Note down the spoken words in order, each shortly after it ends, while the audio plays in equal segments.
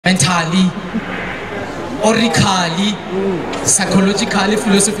mentally, orally, psychologically,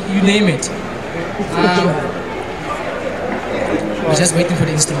 philosophically, you name it. We're just waiting for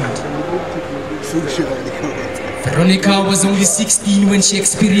the instrument. Veronica was only 16 when she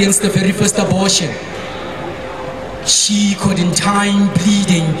experienced the very first abortion. She caught in time,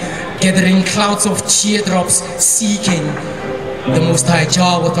 bleeding, gathering clouds of teardrops, seeking the Most High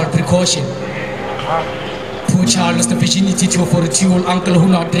Jah without precaution. Poor child lost the virginity to a 42-year-old uncle who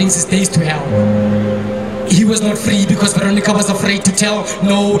now drinks his days to hell. He was not free because Veronica was afraid to tell.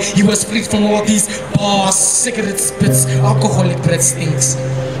 No, he was freed from all these bars, cigarette spits, alcoholic breath stinks.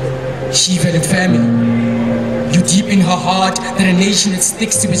 She fell in famine. You deep in her heart that a nation that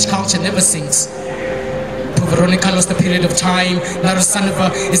sticks to which culture never sinks. Poor Veronica lost a period of time. Now her son of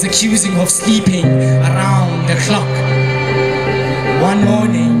her is accusing her of sleeping around the clock. One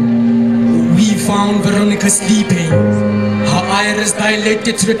morning, we found Veronica sleeping. Her iris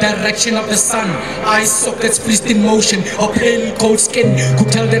dilated to the direction of the sun. Eye sockets flicked in motion. Her pale cold skin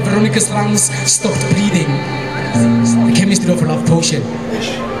could tell that Veronica's lungs stopped breathing. The chemistry of a love potion.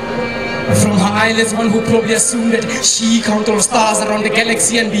 From her eyelids, one would probably assume that she counted all stars around the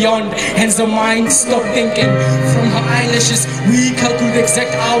galaxy and beyond. Hence her mind stopped thinking. From her eyelashes, we calculate the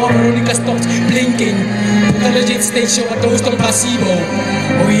exact hour Veronica stopped blinking. Pathology stage show overdosed on placebo.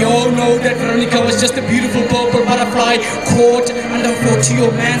 We all know that Veronica was just a beautiful purple butterfly caught under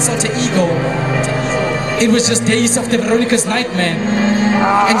 40-year-old man's alter ego. It was just days after Veronica's nightmare.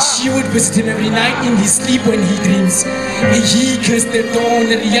 And she would visit him every night in his sleep when he dreams. And he cursed the dawn,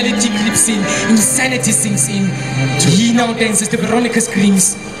 the reality creeps in, insanity sinks in. He now dances to Veronica's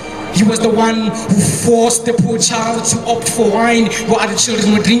screams. He was the one who forced the poor child to opt for wine while other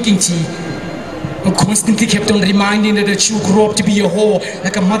children were drinking tea. And constantly kept on reminding her that she would grow up to be a whore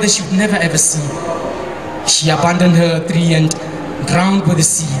like a mother she would never ever see. She abandoned her tree and drowned with the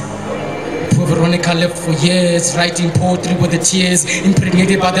sea. Poor Veronica lived for years, writing poetry with the tears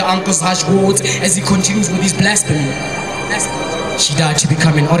impregnated by the uncle's harsh words as he continues with his blasphemy. She died to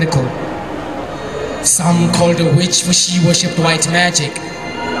become an oracle. Some called her witch for she worshipped white magic.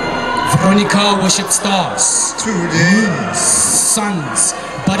 Veronica worshipped stars, moons, suns,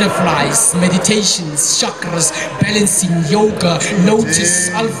 butterflies, meditations, chakras, balancing, yoga, lotus,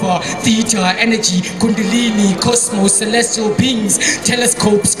 alpha, theta, energy, kundalini, cosmos, celestial beings,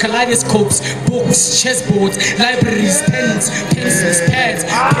 telescopes, kaleidoscopes, books, chessboards, libraries, pens, pencils, pads,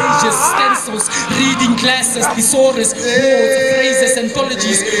 pages, stencils, reading glasses, thesaurus, words, phrases,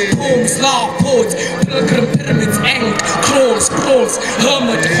 anthologies, poems, love, poets, pilgrim pyramids, ink, claws, scrolls,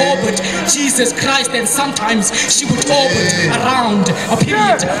 hermit, hobbit, Jesus Christ, and sometimes she would orbit around a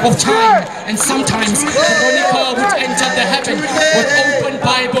period of time, and sometimes Veronica would enter the heaven with open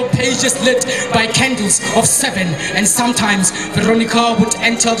Bible pages lit by candles of 7, and sometimes Veronica would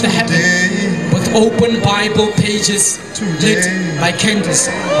enter the heaven with open Bible pages lit by candles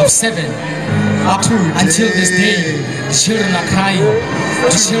of 7. Up until this day, the children are crying.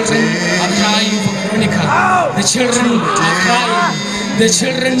 The children are crying for Veronica. The children are crying. The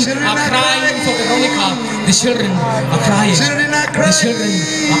children are crying for Veronica. The children are crying. The children are crying.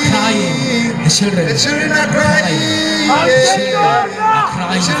 The children are crying. The children are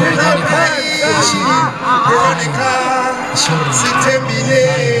crying for Veronica. The children are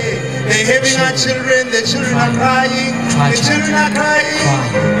crying. They're having our children, the children are crying, the children are crying,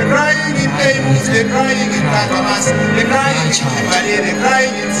 they're crying in Beirut, they're crying in Kagamas, they're crying in Kibale, they're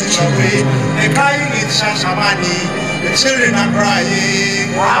crying in Zimbabwe, they're crying in Shashamani, the children are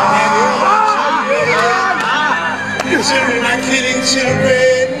crying. The children are killing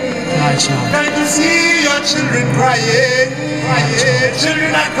children. Can't you see your children crying?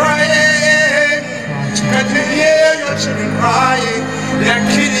 Children are crying. Can't you hear your children crying? They are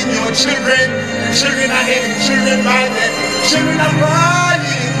killing your children. The children are having children by them. Children are crying.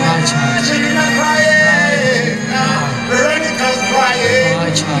 Children are crying. Veronica's crying.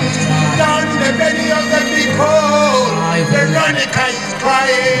 Down in the belly of the big hole, Veronica is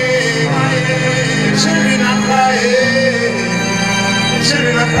crying. Children are crying.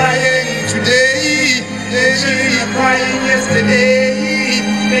 Children are crying today. The children are crying yesterday.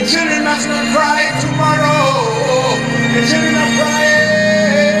 The children must not cry tomorrow. The children are crying.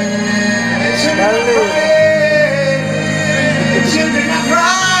 The children are crying. The children are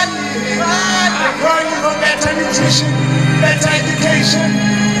crying. They're crying for better nutrition, better education,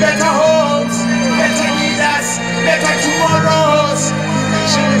 better homes, better leaders, better tomorrows. The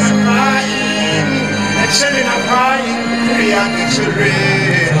children are crying. The children are crying. We are the children.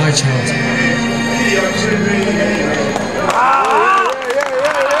 Cry, child. We are children.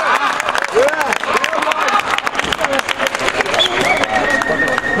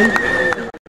 Thank you.